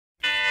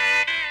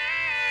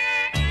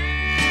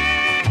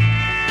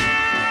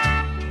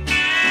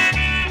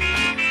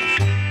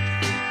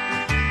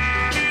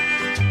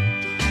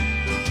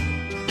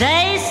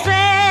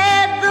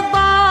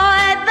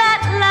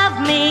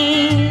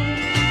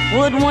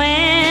could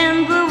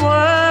win the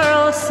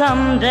world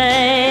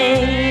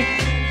someday.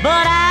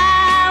 But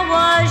I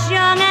was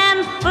young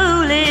and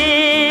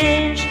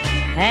foolish,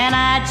 and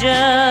I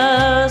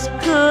just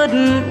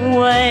couldn't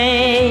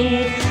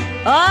wait.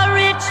 A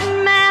rich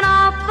man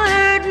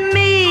offered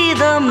me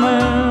the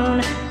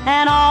moon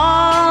and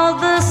all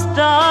the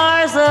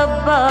stars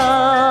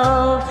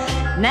above.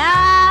 Now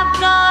I've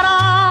got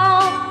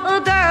all a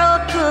girl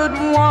could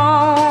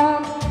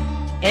want,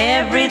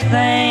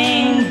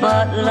 everything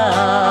but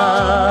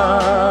love.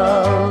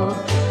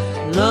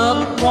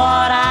 Look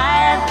what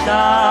I've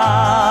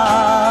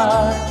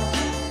got,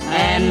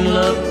 and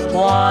look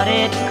what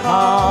it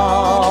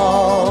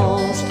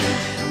cost.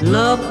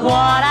 Look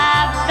what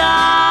I've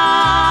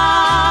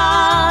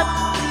got,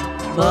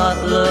 but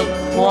look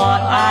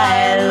what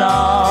I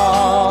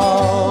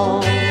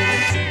lost.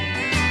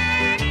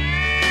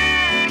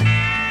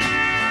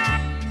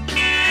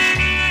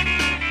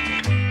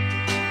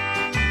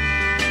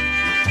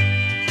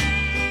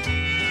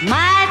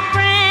 My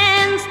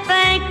friends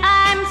think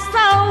I'm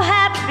so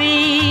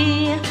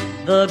happy,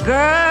 the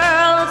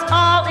girls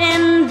all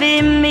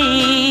envy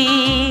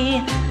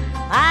me.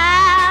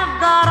 I've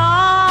got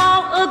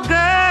all a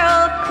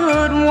girl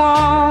could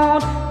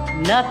want,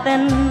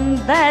 nothing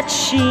that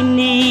she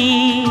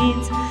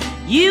needs.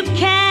 You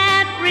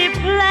can't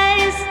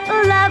replace a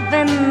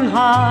loving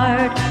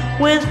heart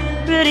with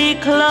pretty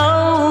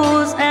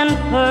clothes and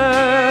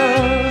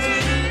pearls.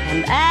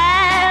 And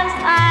as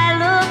I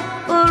look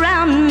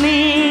around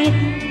me,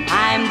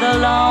 I'm the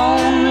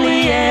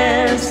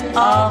loneliest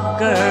of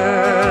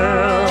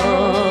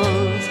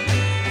girls.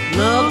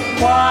 Look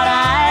what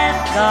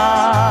I've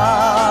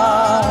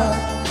got,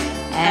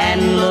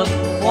 and look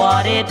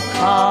what it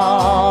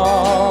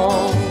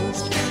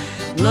cost.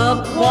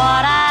 Look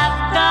what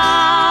I've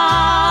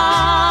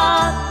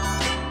got,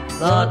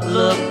 but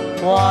look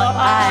what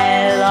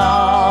I